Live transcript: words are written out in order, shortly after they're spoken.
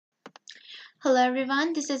Hello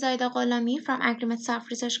everyone, this is Aida Gholami from Agreement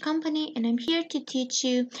Research Company, and I'm here to teach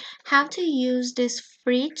you how to use this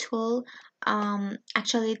free tool,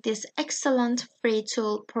 this excellent free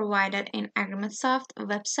tool provided in Agreement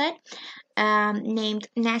website named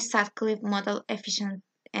Nash Sutcliffe Model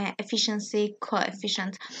Efficiency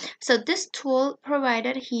Coefficient. So this tool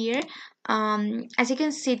provided here, as you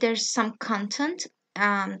can see, there's some content.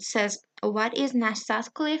 Says what is Nash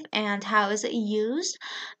Sutcliffe and how is it used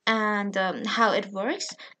and how it works,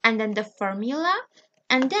 and then the formula,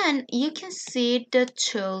 and then you can see the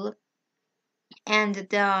tool and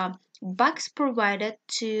the box provided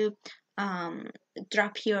to um,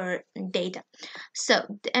 drop your data.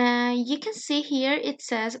 So you can see here it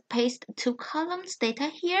says paste 2 columns data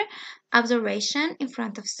here, observation in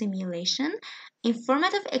front of simulation, in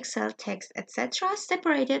format of Excel text, etc.,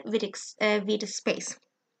 separated with space.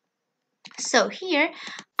 So here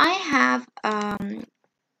I have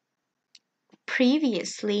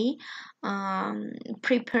previously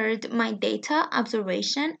prepared my data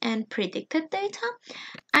observation and predicted data.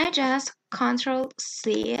 I just Control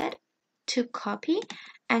C it to copy,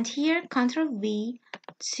 and here Control V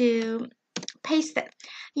to paste it.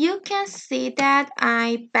 You can see that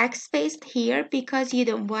I backspaced here because you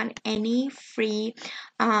don't want any free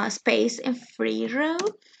space in free row,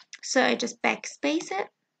 so I just backspace it.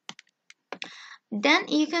 Then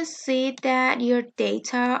you can see that your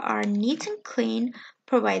data are neat and clean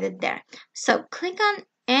provided there. So click on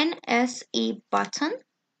NSE button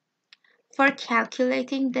for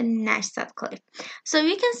calculating the Nash Sutcliffe. So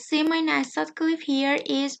you can see my Nash Sutcliffe here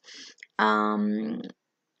is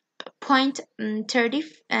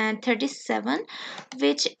 0.37,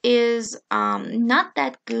 which is not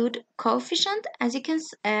that good coefficient. As you can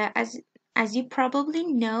as you probably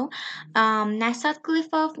know, Nash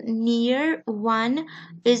Sutcliffe of near 1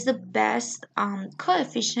 is the best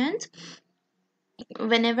coefficient.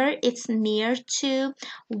 Whenever it's near to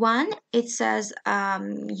 1, it says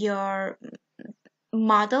your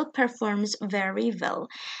model performs very well,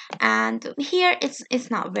 and here it's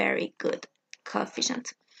not very good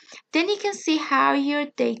coefficient. Then you can see how your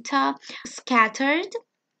data scattered,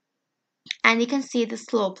 and you can see the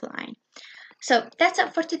slope line. So that's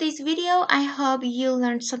it for today's video. I hope you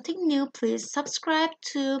learned something new. Please subscribe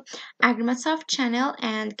to Agrimatsoft channel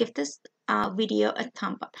and give this video a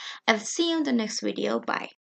thumb up. I'll see you in the next video. Bye.